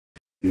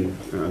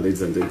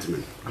Ladies and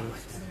gentlemen,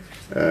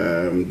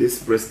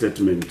 this press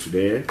statement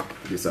today,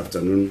 this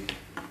afternoon,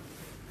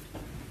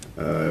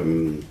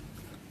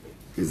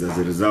 is as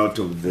a result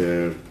of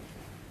the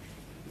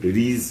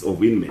release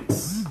of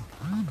inmates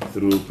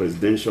through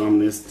presidential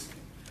amnesty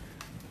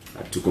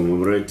to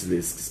commemorate the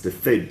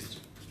 63rd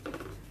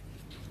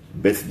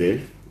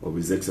birthday of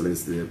His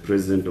Excellency the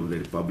President of the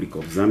Republic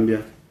of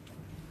Zambia,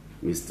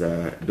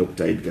 Mr.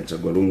 Dr. Edgar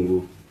Chagwa,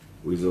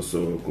 who is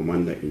also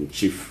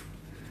Commander-in-Chief.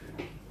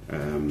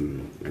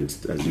 And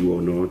as you all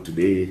know,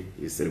 today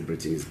is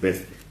celebrating his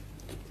birthday.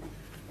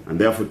 And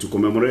therefore, to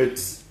commemorate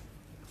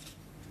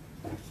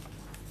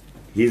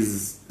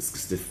his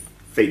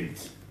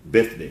 65th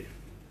birthday,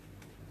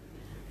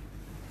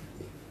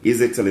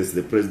 His Excellency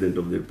the President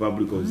of the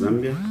Republic of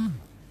Zambia,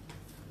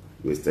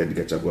 Mr.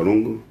 Edgar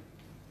Chagwa,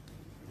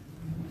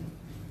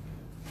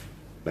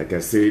 like I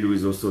said, who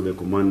is also the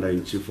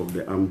Commander-in-Chief of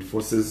the Armed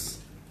Forces,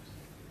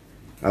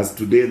 as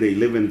today, the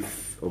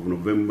 11th of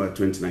November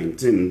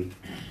 2019,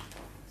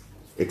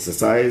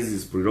 exercised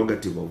his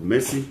prerogative of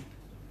mercy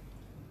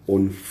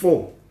on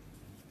four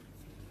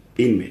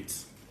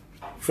inmates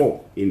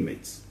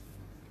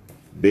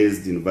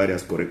based in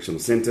various correctional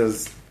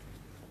centers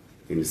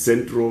in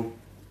Central,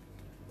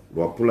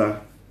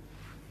 Luapula,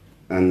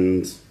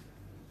 and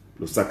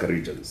Lusaka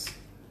regions.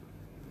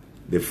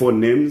 The four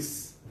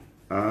names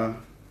are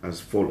as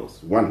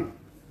follows. 1.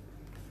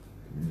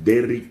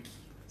 Derrick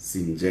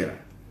Sinjera.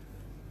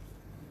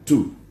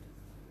 2.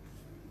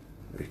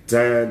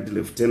 Retired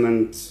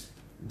Lieutenant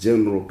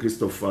General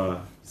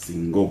Christopher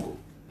Singogo.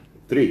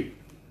 3.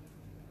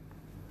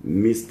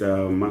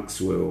 Mr.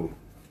 Maxwell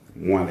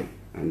Mwale.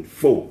 And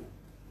 4.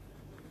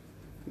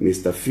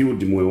 Mr.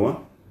 Field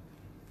Mwewa,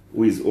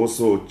 who is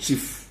also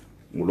Chief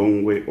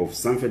Mulongwe of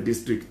Sanfe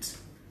District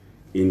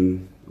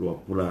in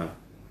Luapula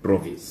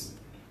Province.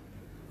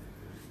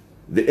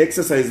 The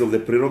exercise of the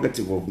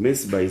prerogative of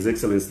mercy by His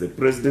Excellency the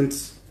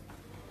President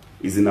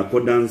is in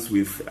accordance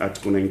with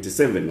Article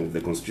 97 of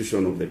the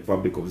Constitution of the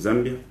Republic of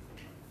Zambia,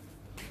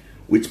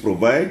 which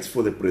provides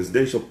for the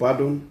presidential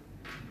pardon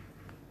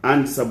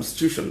and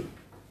substitution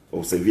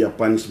of severe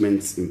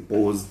punishments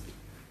imposed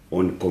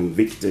on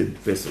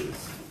convicted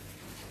persons.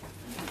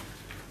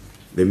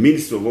 The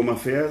Ministry of Home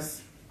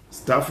Affairs,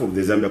 staff of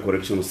the Zambia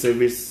Correctional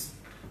Service,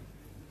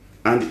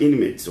 and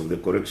inmates of the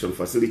correctional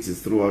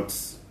facilities throughout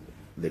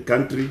the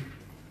country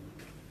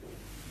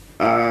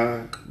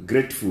are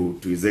grateful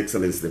to His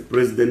Excellency the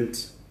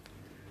President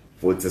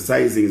for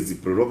exercising the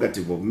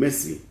prerogative of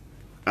mercy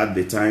at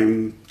the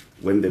time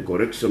when the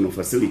correctional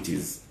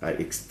facilities are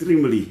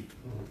extremely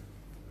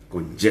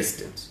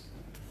congested.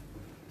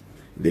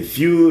 The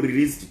few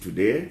released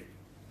today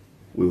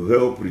will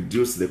help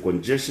reduce the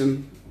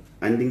congestion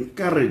and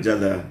encourage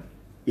other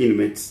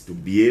inmates to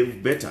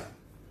behave better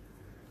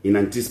in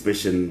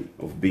anticipation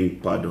of being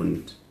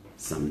pardoned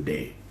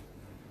someday.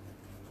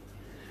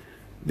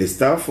 The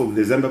staff of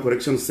the Zambia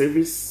Correctional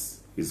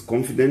Service is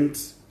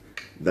confident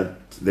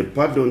that the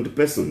pardoned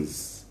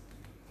persons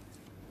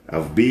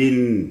have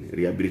been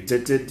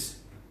rehabilitated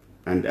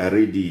and are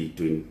ready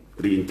to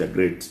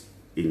reintegrate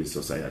in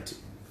society.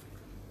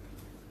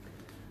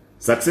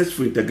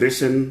 Successful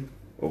integration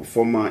of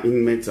former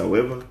inmates,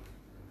 however,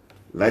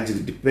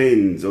 largely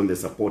depends on the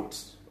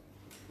support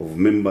of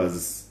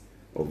members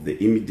of the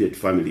immediate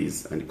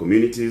families and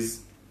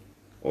communities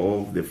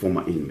of the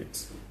former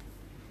inmates.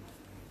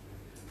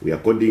 We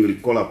accordingly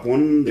call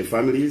upon the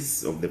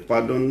families of the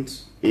pardoned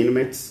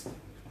inmates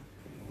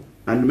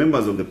and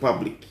members of the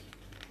public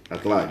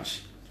at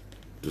large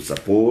to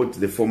support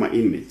the former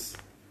inmates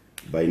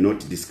by not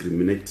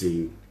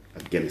discriminating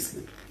against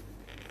them.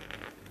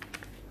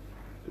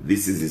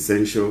 This is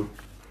essential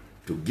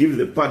to give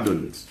the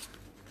pardoned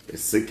a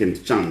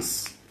second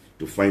chance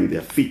to find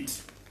their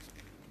feet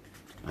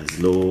as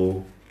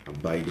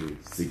law-abiding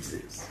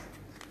citizens.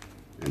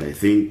 And I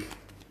think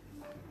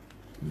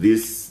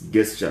this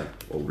gesture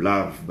of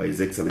love by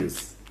His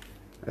Excellency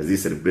as he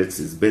celebrates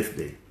his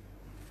birthday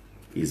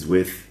is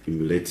worth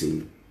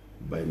emulating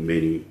by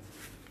many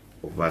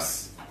of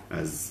us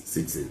as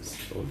citizens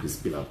of this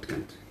beloved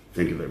country.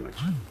 Thank you very much.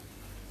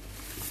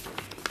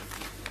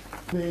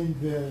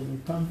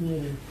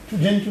 Two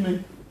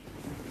gentlemen.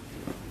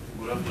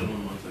 Good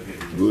afternoon once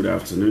again. Good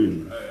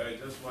afternoon. I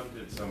just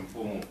wanted some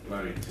form of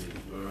clarity.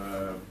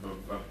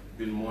 I've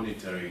been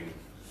monitoring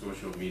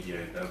social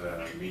media and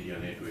other media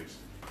networks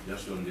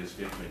just on the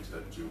statements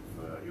that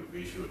you've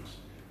issued.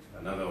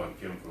 Another one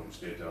came from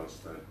State House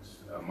that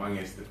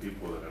amongst the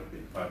people that have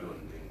been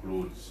pardoned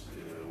includes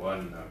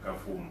one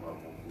Afumba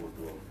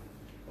Mombotwa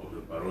of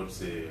the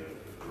Barotseland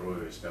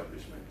royal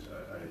establishment.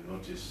 I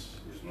notice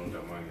he's not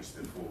amongst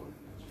the four.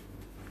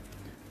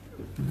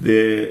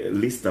 The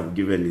list I've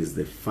given is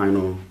the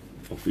final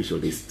official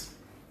list,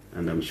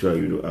 and I'm sure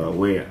you are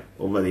aware.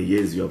 Over the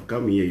years you have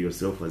come here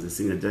yourself as a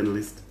senior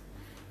journalist.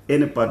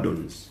 Any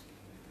pardons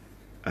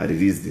are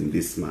released in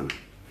this manner,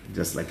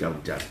 just like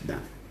I've just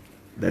done.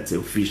 That's the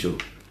official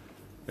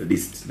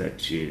list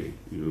that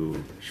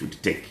you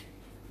should take.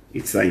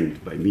 It's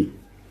signed by me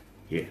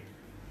here.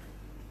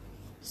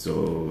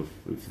 So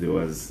if there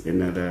was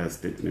another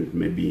statement,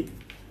 maybe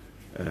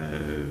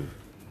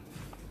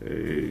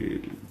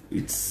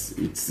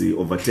it's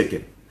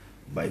overtaken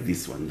by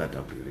this one that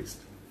I've released.